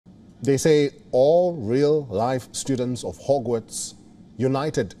They say all real-life students of Hogwarts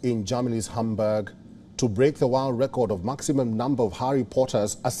united in Germany's Hamburg to break the world record of maximum number of Harry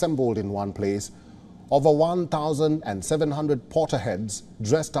Potters assembled in one place. Over 1,700 Potterheads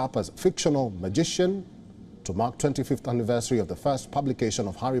dressed up as fictional magician to mark 25th anniversary of the first publication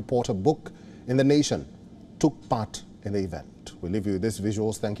of Harry Potter book in the nation took part in the event. We leave you with these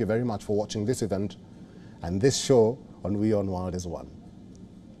visuals. Thank you very much for watching this event, and this show on WION The World is one.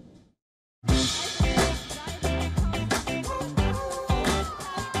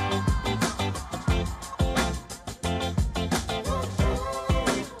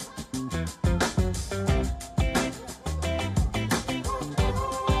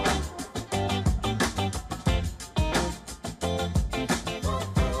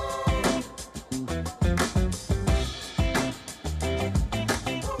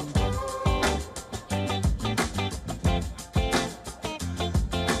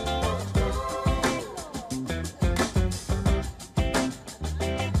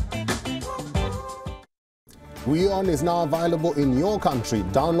 WION is now available in your country.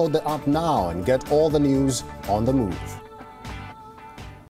 Download the app now and get all the news on the move.